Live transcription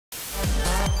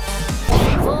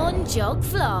Jog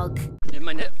Vlog. In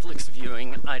my Netflix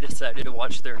viewing, I decided to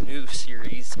watch their new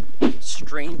series,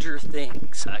 Stranger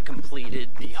Things. I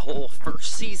completed the whole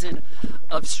first season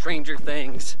of Stranger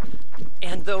Things,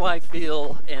 and though I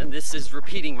feel, and this is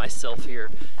repeating myself here,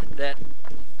 that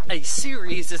a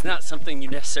series is not something you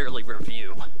necessarily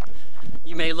review.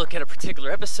 You may look at a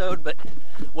particular episode, but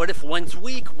what if one's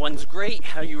weak, one's great?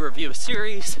 How do you review a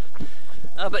series?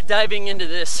 But diving into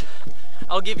this,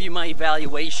 I'll give you my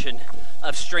evaluation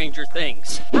of Stranger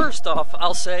Things. First off,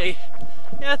 I'll say,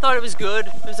 yeah, I thought it was good.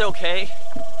 It was okay.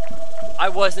 I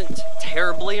wasn't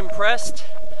terribly impressed.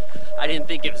 I didn't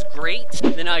think it was great.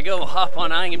 Then I go hop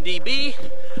on IMDb,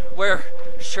 where,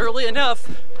 surely enough,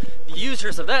 the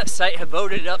users of that site have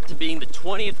voted it up to being the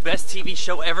 20th best TV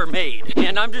show ever made.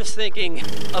 And I'm just thinking,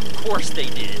 of course they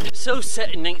did. So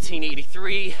set in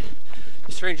 1983,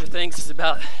 Stranger Things is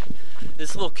about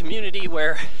this little community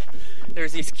where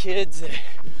there's these kids that,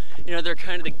 you know, they're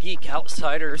kind of the geek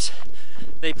outsiders.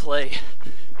 They play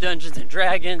Dungeons and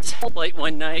Dragons. Late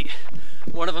one night,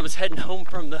 one of them is heading home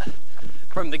from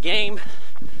the game.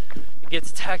 It gets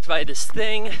attacked by this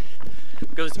thing,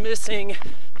 goes missing.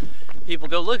 People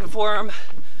go looking for him.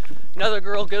 Another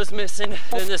girl goes missing.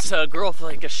 Then this girl with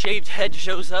like a shaved head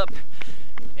shows up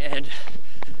and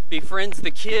befriends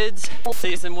the kids.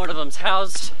 Stays in one of them's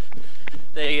house.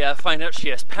 They find out she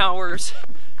has powers.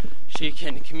 She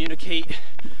can communicate,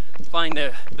 find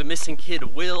the missing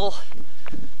kid, Will.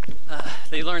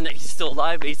 They learn that he's still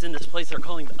alive, but he's in this place they're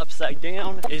calling the Upside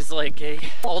Down. It's like a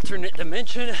alternate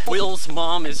dimension. Will's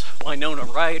mom is Winona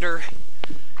Ryder.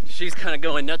 She's kind of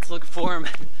going nuts looking for him.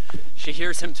 She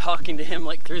hears him talking to him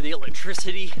like through the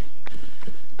electricity.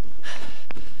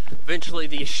 Eventually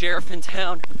the sheriff in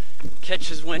town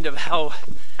catches wind of how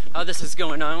this is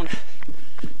going on.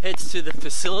 Heads to the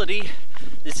facility,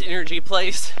 this energy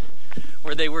place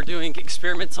where they were doing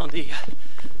experiments on the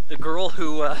girl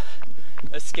who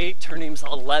escaped. Her name's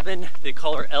 11. They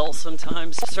call her Elle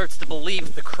sometimes. Starts to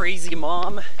believe the crazy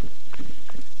mom,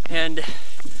 and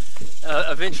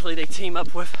eventually they team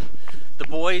up with the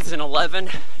boys in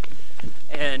 11,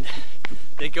 and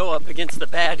they go up against the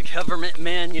bad government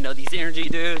men, you know, these energy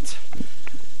dudes.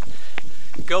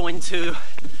 Go into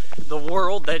the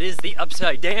world that is the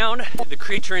Upside Down. The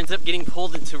creature ends up getting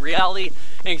pulled into reality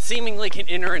and seemingly can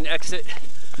enter and exit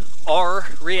our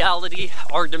reality,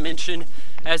 our dimension,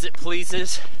 as it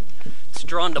pleases. It's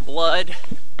drawn to blood.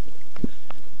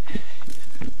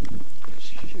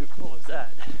 Shoot, what was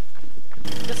that?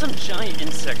 There's some giant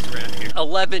insects around here.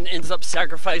 11 ends up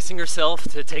sacrificing herself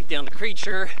to take down the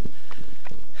creature,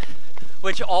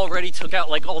 which already took out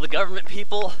like all the government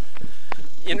people,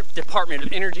 Department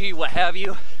of Energy, what have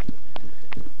you.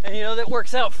 And you know, that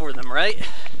works out for them, right?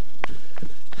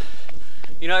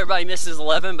 You know, everybody misses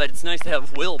 11, but it's nice to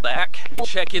have Will back.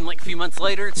 Check in like a few months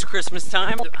later, it's Christmas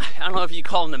time. I don't know if you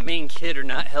call him the main kid or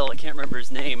not, hell, I can't remember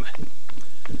his name.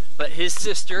 But his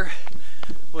sister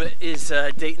is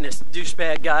dating this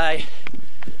douchebag guy,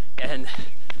 and,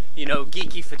 you know,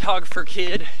 geeky photographer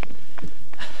kid.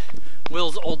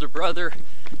 Will's older brother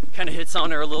kind of hits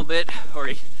on her a little bit, or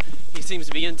he seems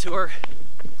to be into her.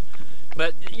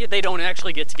 But yeah, they don't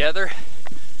actually get together.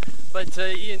 But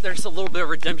there's a little bit of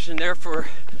redemption there for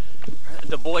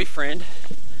the boyfriend,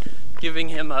 giving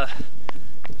the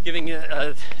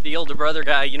older brother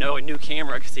guy, you know, a new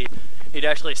camera because he'd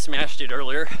actually smashed it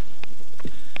earlier.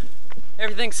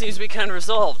 Everything seems to be kind of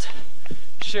resolved.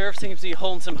 Sheriff seems to be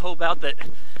holding some hope out that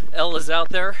Elle is out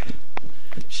there.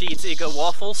 She eats Eggo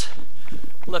waffles.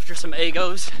 Left her some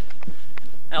Eggos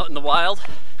out in the wild.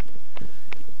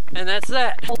 And that's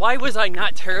that. Why was I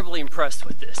not terribly impressed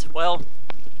with this? Well,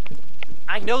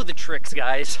 I know the tricks,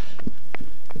 guys.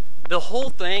 The whole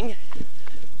thing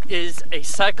is a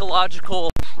psychological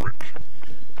trick.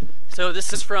 So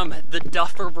this is from the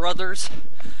Duffer Brothers.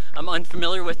 I'm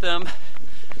unfamiliar with them.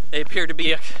 They appear to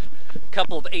be a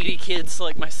couple of 80 kids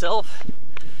like myself.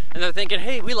 And they're thinking,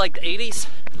 hey, we like the 80s.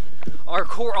 Our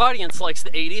core audience likes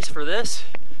the 80s for this.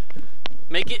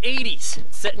 Make it 80s.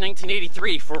 Set in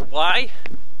 1983. For why?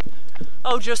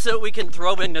 Oh, just so we can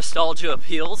throw in nostalgia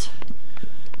appeals.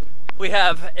 We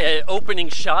have an opening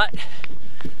shot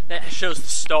that shows the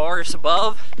stars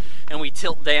above, and we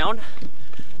tilt down.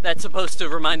 That's supposed to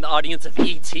remind the audience of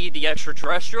E.T., the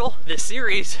extraterrestrial. The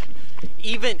series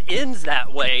even ends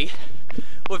that way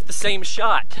with the same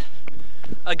shot.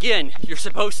 Again, you're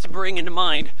supposed to bring into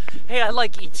mind, hey, I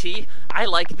like E.T., I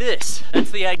like this.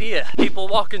 That's the idea. People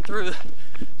walking through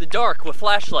the dark with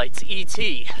flashlights,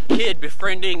 E.T. Kid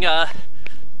befriending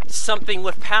something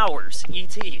with powers,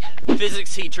 E.T.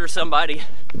 Physics teacher, somebody.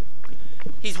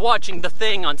 He's watching The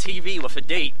Thing on TV with a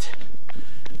date.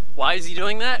 Why is he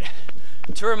doing that?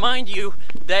 to remind you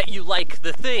that you like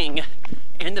the thing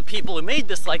and the people who made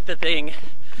this like the thing,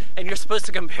 and you're supposed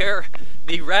to compare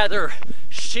the rather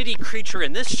shitty creature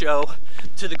in this show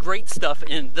to the great stuff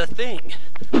in the thing.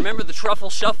 Remember the truffle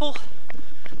shuffle?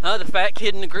 The fat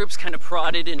kid in the group's kind of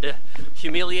prodded into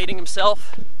humiliating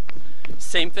himself.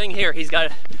 Same thing here. He's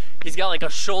got like a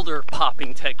shoulder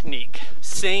popping technique.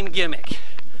 Same gimmick.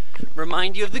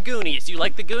 Remind you of the Goonies. You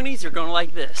like the Goonies? You're gonna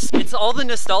like this. It's all the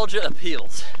nostalgia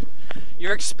appeals.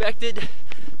 You're expected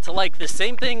to like the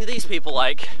same thing these people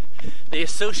like. They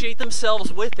associate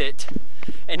themselves with it,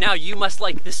 and now you must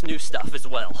like this new stuff as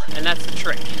well. And that's the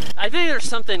trick. I think there's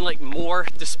something like more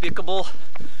despicable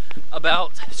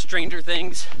about Stranger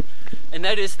Things, and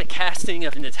that is the casting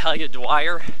of Natalia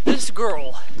Dyer. This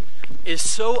girl is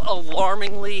so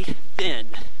alarmingly thin,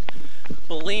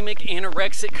 bulimic,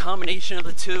 anorexic combination of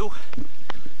the two,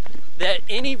 that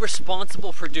any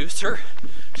responsible producer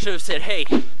should have said, hey,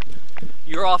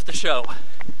 you're off the show.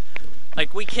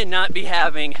 Like, we cannot be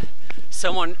having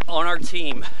someone on our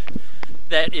team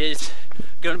that is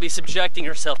going to be subjecting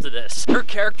herself to this. Her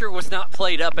character was not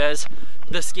played up as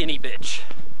the skinny bitch.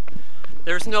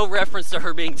 There's no reference to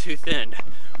her being too thin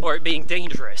or it being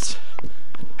dangerous.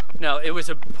 No, it was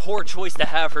a poor choice to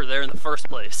have her there in the first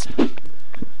place.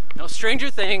 Now, Stranger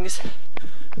Things,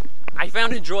 I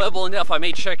found enjoyable enough I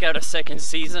may check out a second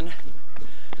season.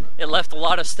 It left a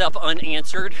lot of stuff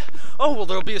unanswered. Oh, well,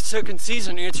 there'll be a second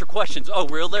season to answer questions. Oh,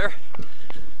 real there?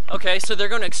 Okay, so they're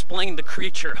going to explain the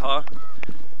creature, huh?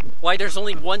 Why there's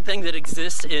only one thing that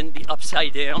exists in the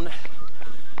Upside Down,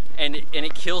 and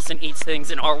it kills and eats things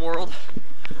in our world.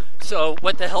 So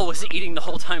what the hell was it eating the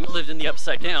whole time it lived in the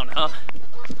Upside Down, huh?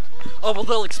 Oh, well,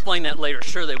 they'll explain that later.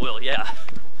 Sure they will, yeah.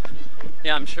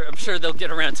 Yeah, I'm sure they'll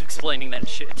get around to explaining that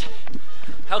shit.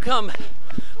 How come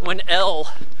when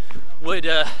Elle would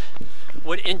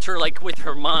enter, like, with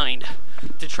her mind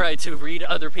to try to read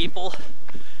other people,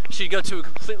 she'd go to a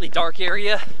completely dark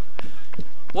area?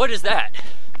 What is that?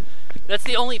 That's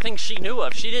the only thing she knew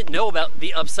of. She didn't know about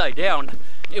the Upside Down.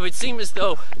 It would seem as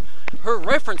though her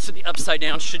reference to the Upside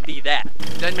Down should be that.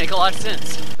 Doesn't make a lot of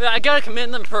sense. But I gotta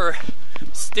commend them for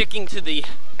sticking to the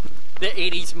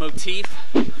 80s motif.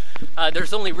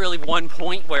 There's only really one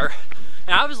point where,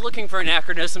 and I was looking for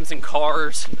anachronisms in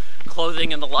cars,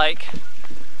 clothing, and the like.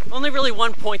 Only really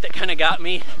one point that kind of got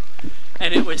me,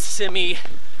 and it was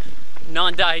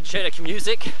non-diegetic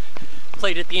music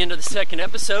played at the end of the second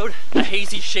episode. A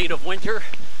Hazy Shade of Winter,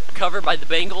 covered by the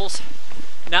Bangles,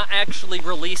 not actually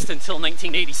released until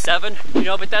 1987. You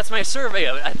know, but that's my survey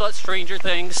of it. I thought Stranger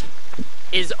Things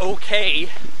is okay,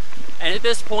 and at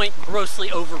this point,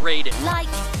 grossly overrated. Like,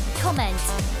 comment,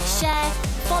 share,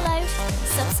 follow,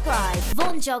 subscribe.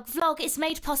 Vaughan Jog Vlog is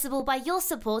made possible by your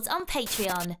support on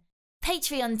Patreon.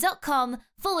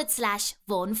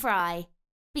 Patreon.com/Vaughan Fry.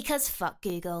 Because fuck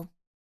Google.